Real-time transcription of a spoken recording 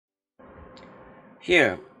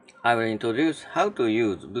Here, I will introduce how to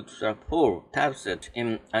use Bootstrap4 Tabset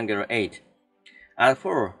in Angular8. As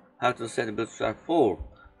for how to set Bootstrap4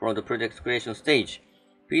 for the project creation stage,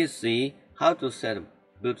 please see how to set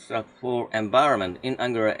Bootstrap4 environment in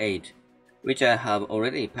Angular8, which I have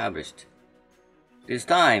already published. This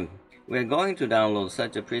time, we are going to download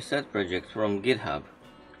such a preset project from GitHub,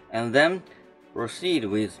 and then proceed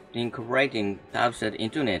with incorporating Tabset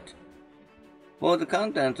into it. For the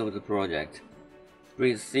content of the project,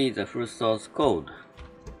 please see the full source code.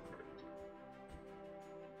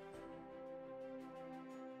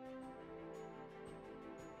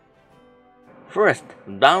 First,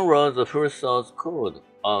 download the full source code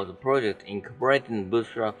of the project incorporating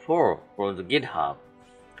Bootstrap4 from the GitHub.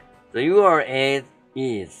 The URL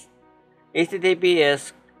is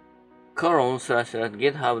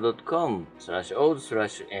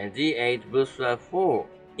https://github.com/old/ng8bootstrap4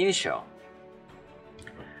 initial.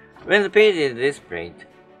 When the page is displayed,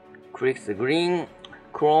 click the green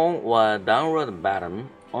Clone or Download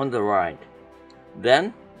button on the right.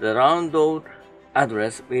 Then the download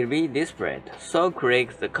address will be displayed, so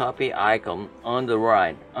click the copy icon on the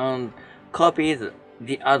right and copy the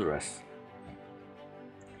address.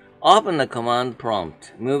 Open the command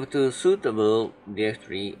prompt, move to suitable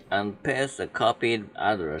directory and paste the copied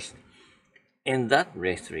address in that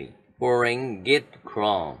directory, following git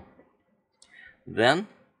clone. Then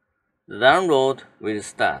the download will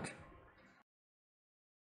start.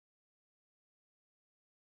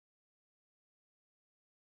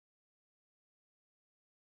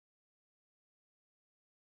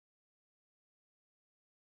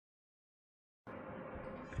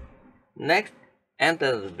 Next,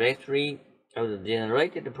 enter the directory of the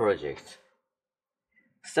generated project.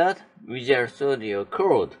 Start Visual Studio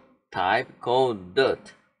Code, type code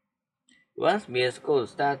dot. Once VS Code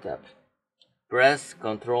starts up, press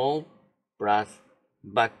Ctrl plus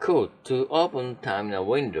backcode to open terminal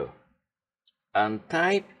window, and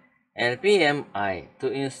type npmi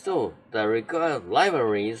to install the required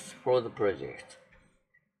libraries for the project.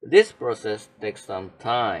 This process takes some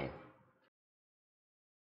time.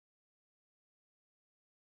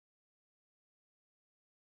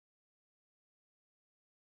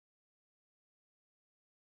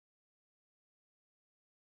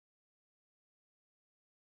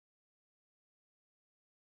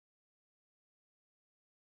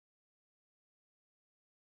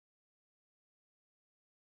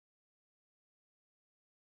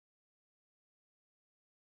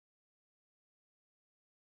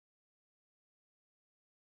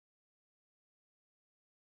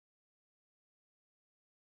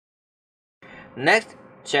 Next,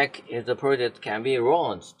 check if the project can be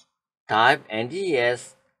launched. Type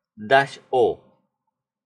ngs-o.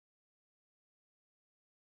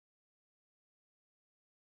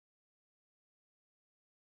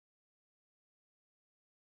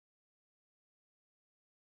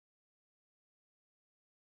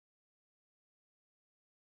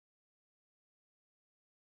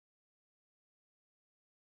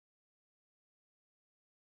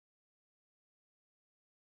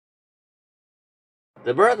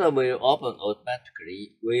 The browser will open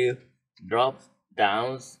automatically with drop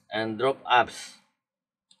downs and drop ups.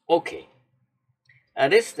 OK. At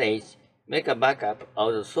this stage, make a backup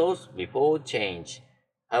of the source before change.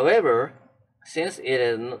 However, since it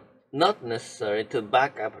is not necessary to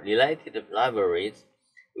back up related libraries,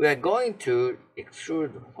 we are going to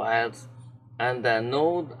extrude files under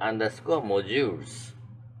node_modules.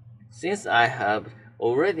 Since I have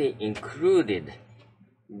already included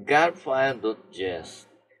gulp_file.js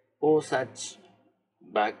for such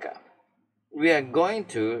backup, we are going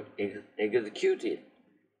to execute it.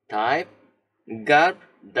 Type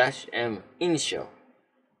gulp-m initial.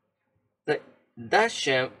 The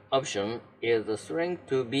 -m option is the string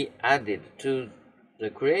to be added to the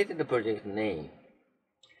created project name.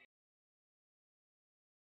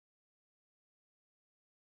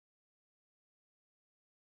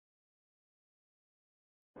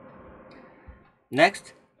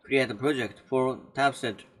 Next, create a project for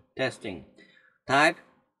Tabset testing. Type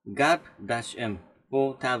gulp-m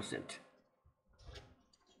for Tabset.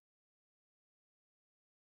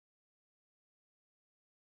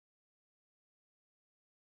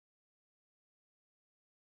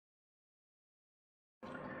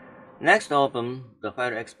 Next, open the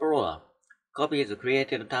File Explorer. Copy the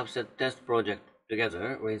created Tabset test project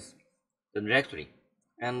together with the directory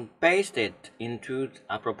and paste it into the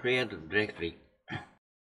appropriate directory.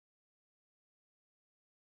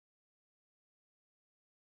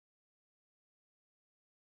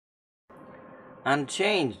 And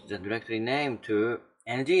change the directory name to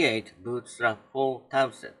ng-8 bootstrap4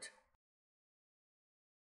 tabset.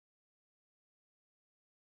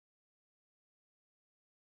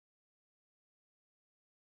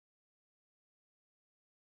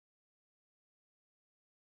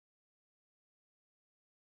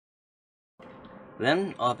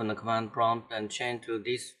 Then open the command prompt and change to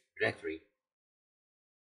this directory.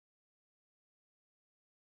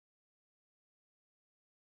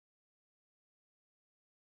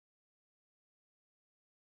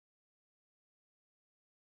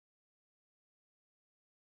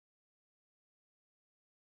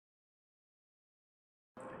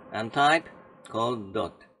 And type code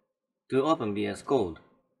dot to open VS Code.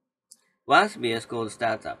 Once VS Code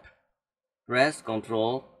starts up, press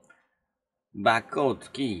Ctrl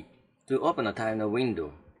backcode key to open a timer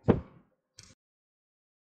window.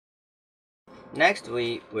 Next,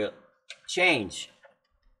 we will change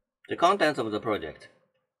the contents of the project.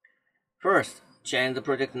 First, change the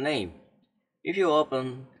project name. If you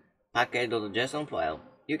open package.json file,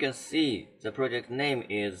 you can see the project name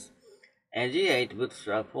is ng-8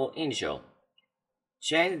 bootstrap4 initial.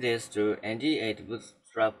 Change this to ng-8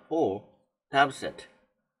 bootstrap4 Tabset.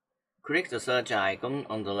 Click the search icon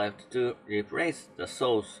on the left to replace the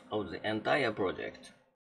source of the entire project.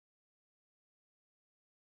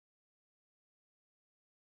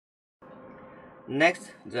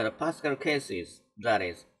 Next, there are Pascal cases, that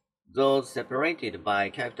is, those separated by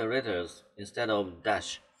capital letters instead of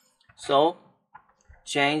dash. So,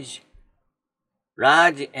 change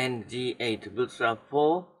large ng-8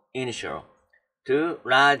 bootstrap4 initial to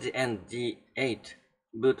large ng-8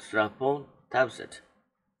 bootstrap4 Tabset.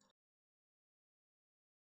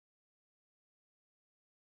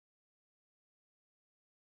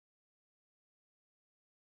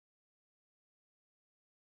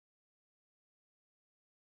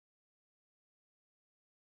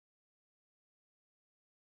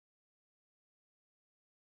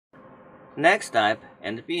 Next, type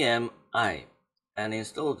npm I and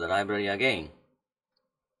install the library again.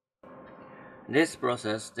 This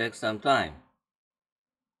process takes some time.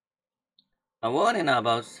 A warning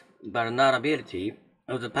about vulnerability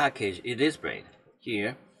of the package is displayed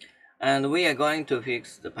here, and we are going to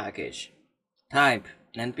fix the package. Type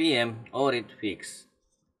npm audit fix.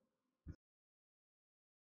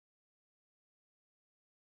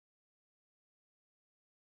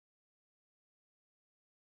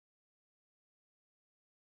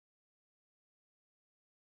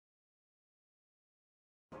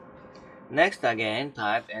 Next, again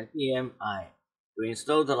type npm I to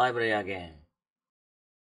install the library again.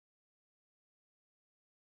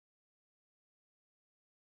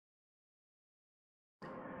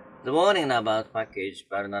 The warning about package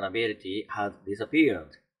vulnerability has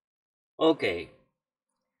disappeared. OK.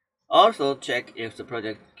 Also check if the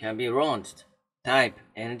project can be launched. Type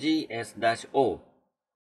ngs-o.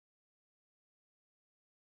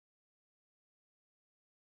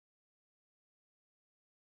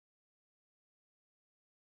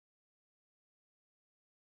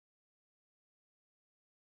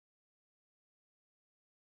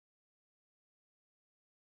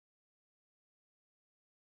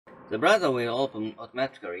 The browser will open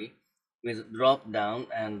automatically with drop down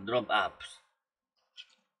and drop ups.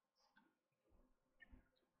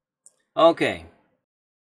 OK.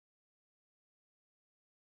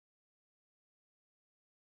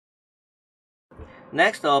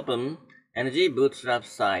 Next, open ng-bootstrap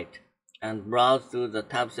site and browse to the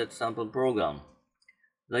Tabset sample program.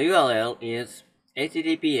 The URL is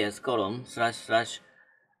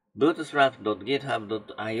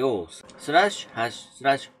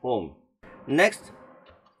https://bootstrap.github.io/home. Next,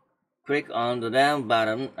 click on the down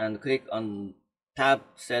button and click on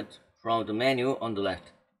Tabset from the menu on the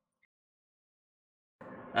left.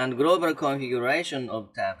 And global configuration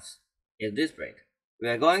of tabs is displayed. We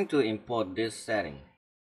are going to import this setting.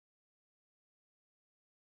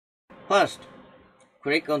 First,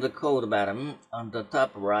 click on the code button on the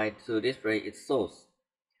top right to display its source.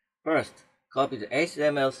 First, copy the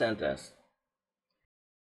HTML sentence.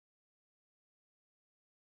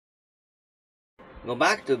 Go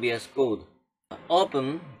back to VS Code.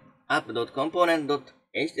 Open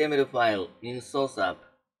app.component.html file in source app.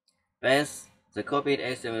 Paste the copied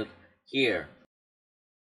HTML here.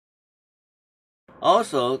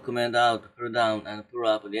 Also, comment out, pull down, and pull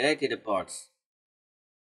up related parts.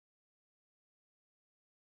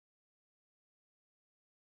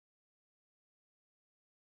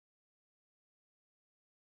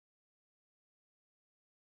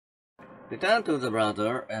 Return to the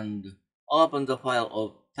browser and open the file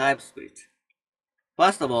of TypeScript.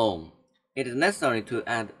 First of all, it is necessary to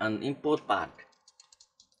add an import path.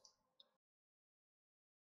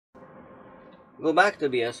 Go back to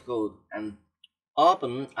VS Code and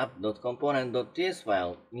open app.component.ts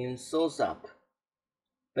file in source app.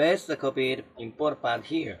 Paste the copied import path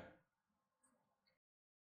here.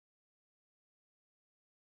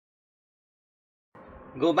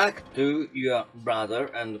 Go back to your browser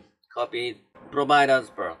and copy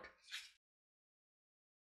provider's path.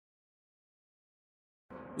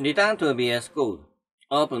 Return to VS Code.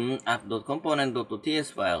 Open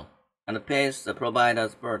app.component.ts file and paste the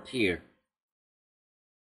provider's path here.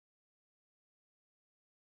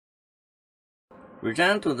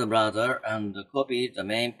 Return to the browser and copy the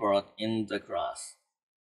main path in the class.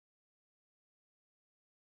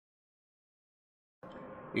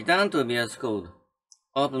 Return to VS Code.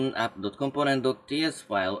 Open app.component.ts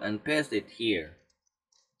file and paste it here.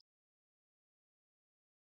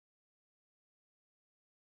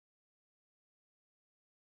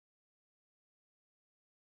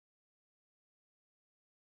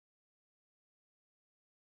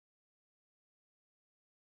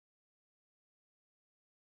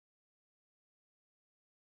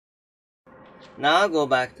 Now go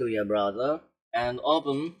back to your browser and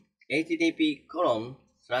open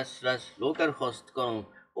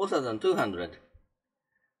http://localhost:4200.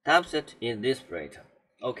 Tabset is displayed.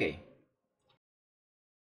 OK.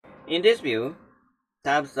 In this view,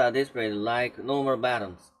 tabs are displayed like normal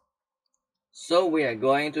buttons. So we are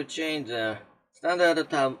going to change the standard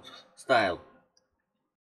tab style.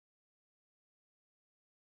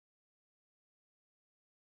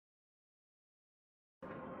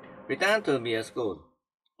 Return to VS Code.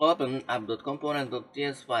 Open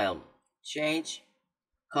app.component.ts file. Change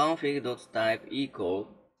config.type equal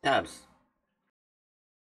tabs.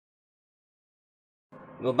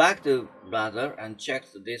 Go back to browser and check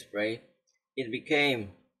the display. It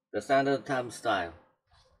became the standard tab style.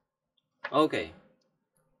 OK.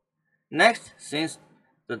 Next, since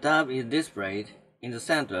the tab is displayed in the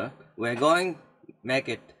center, we are going to make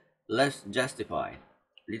it less justified.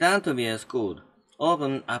 Return to VS Code.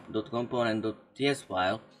 Open app.component.ts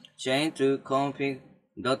file. Change to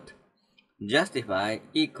config.justify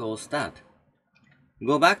equals stat.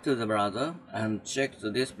 Go back to the browser and check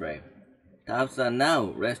the display. Tabs are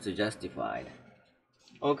now less justified.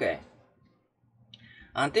 OK.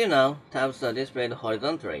 Until now, tabs are displayed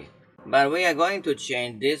horizontally, but we are going to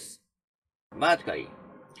change this vertically.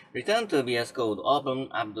 Return to VS Code, open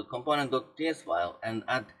app.component.ts file and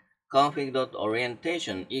add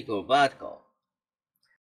config.orientation equal vertical.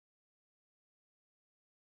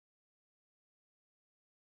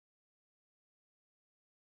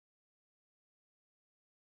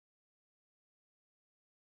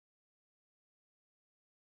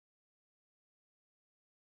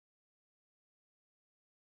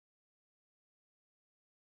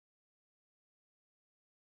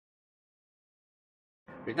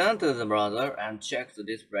 Return to the browser and check the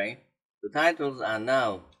display. The titles are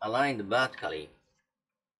now aligned vertically.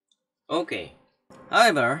 OK.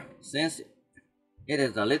 However, since it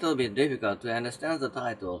is a little bit difficult to understand the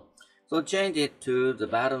title, so change it to the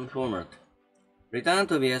button format. Return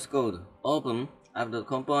to VS Code. Open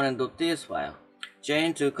app.component.ts file.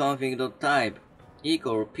 Change to config.type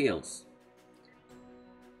equal pills.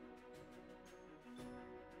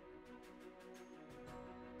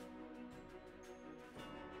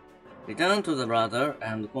 Return to the browser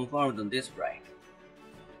and confirm the display.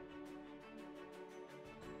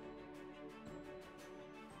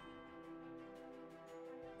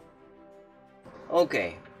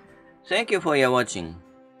 OK. Thank you for your watching.